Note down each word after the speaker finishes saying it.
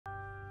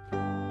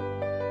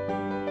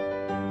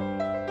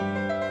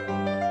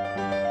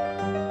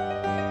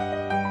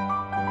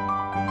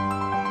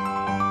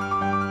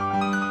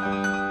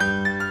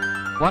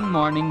One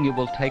morning you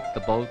will take the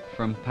boat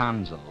from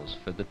Panzo's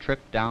for the trip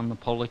down the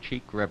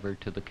Polochic River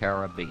to the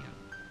Caribbean.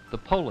 The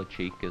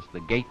Polochic is the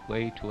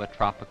gateway to a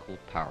tropical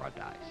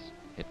paradise.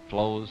 It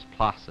flows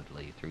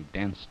placidly through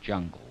dense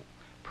jungle,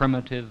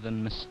 primitive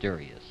and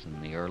mysterious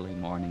in the early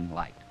morning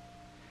light.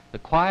 The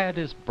quiet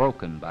is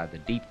broken by the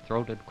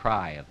deep-throated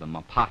cry of the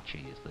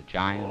mapaches, the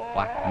giant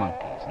black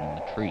monkeys in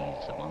the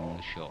trees along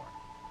the shore.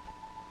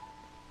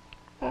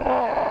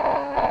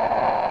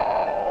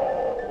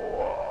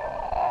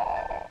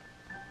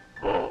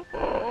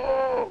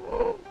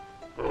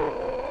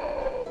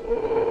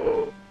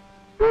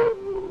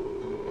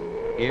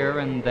 Here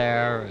and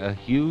there, a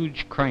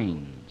huge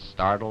crane,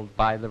 startled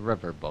by the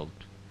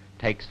riverboat,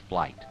 takes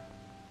flight,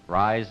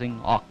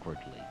 rising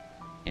awkwardly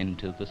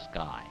into the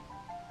sky.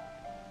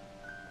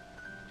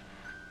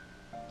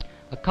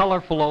 A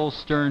colorful old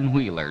stern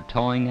wheeler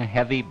towing a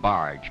heavy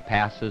barge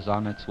passes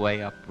on its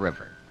way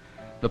upriver.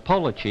 The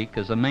Polochic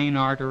is a main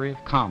artery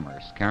of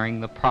commerce,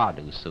 carrying the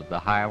produce of the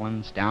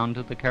highlands down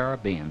to the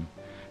Caribbean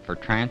for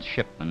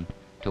transshipment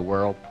to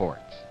world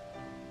ports.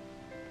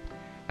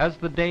 As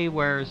the day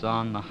wears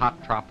on, the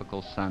hot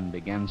tropical sun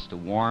begins to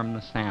warm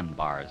the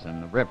sandbars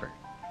in the river,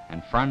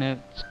 and from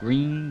its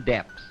green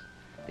depths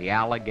the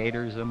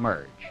alligators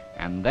emerge,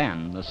 and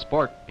then the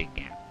sport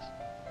begins.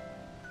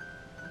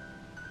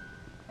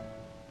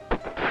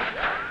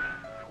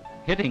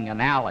 Hitting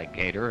an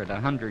alligator at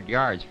 100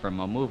 yards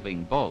from a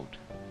moving boat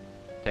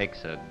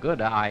takes a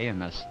good eye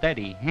and a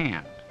steady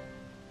hand.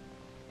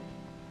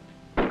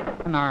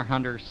 And our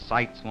hunter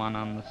sights one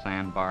on the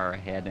sandbar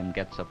ahead and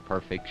gets a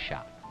perfect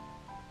shot.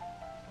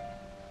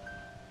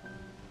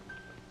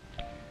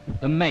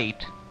 The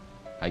mate,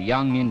 a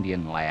young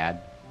Indian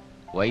lad,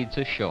 wades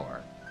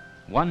ashore.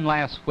 One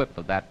last whip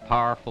of that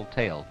powerful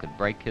tail could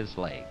break his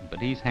leg, but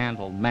he's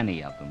handled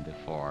many of them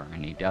before,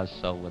 and he does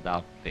so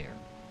without fear.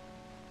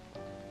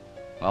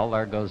 Well,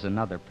 there goes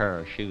another pair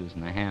of shoes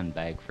and a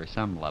handbag for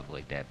some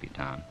lovely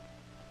debutante.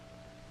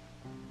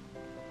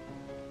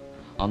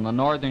 On the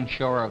northern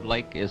shore of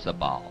Lake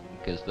Izabal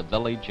is the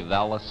village of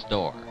El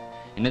Astor.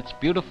 In its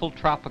beautiful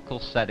tropical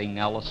setting,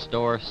 El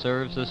Astor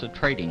serves as a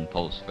trading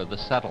post for the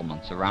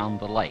settlements around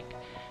the lake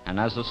and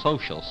as a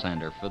social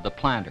center for the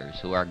planters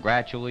who are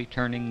gradually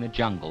turning the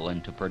jungle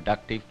into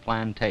productive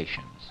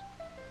plantations.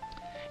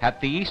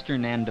 At the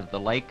eastern end of the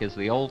lake is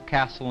the old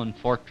castle and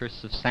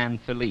fortress of San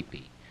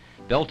Felipe.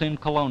 Built in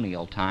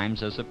colonial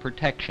times as a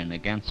protection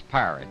against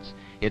pirates,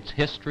 its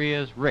history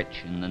is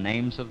rich in the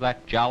names of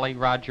that Jolly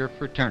Roger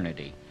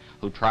fraternity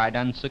who tried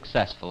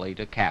unsuccessfully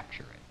to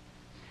capture it.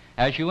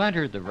 As you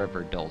enter the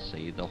River Dulce,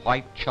 the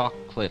white chalk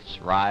cliffs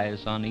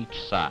rise on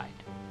each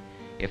side.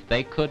 If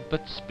they could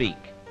but speak,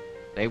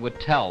 they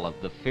would tell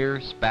of the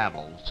fierce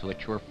battles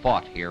which were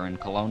fought here in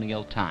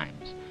colonial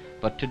times,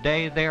 but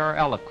today they are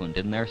eloquent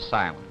in their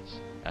silence,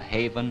 a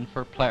haven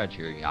for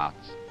pleasure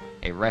yachts,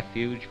 a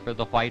refuge for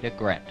the white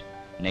aigrette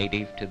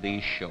native to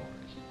these shores.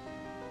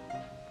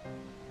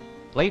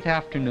 Late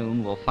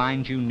afternoon will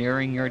find you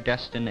nearing your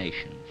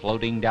destination,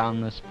 floating down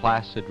this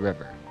placid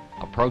river,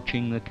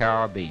 approaching the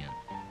Caribbean.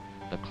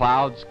 The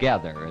clouds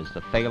gather as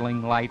the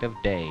failing light of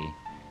day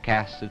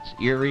casts its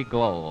eerie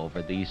glow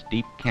over these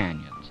deep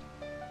canyons.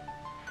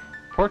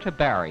 Puerto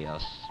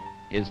Barrios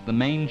is the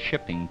main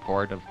shipping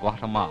port of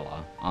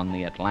Guatemala on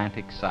the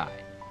Atlantic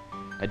side.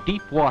 A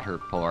deep water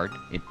port,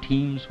 it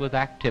teems with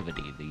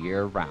activity the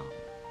year round.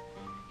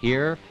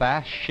 Here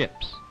fast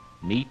ships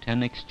meet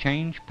and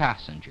exchange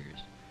passengers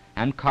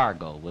and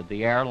cargo with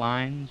the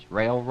airlines,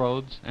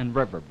 railroads, and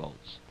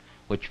riverboats,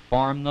 which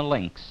form the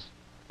links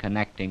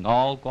connecting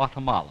all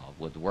Guatemala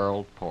with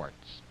world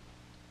ports.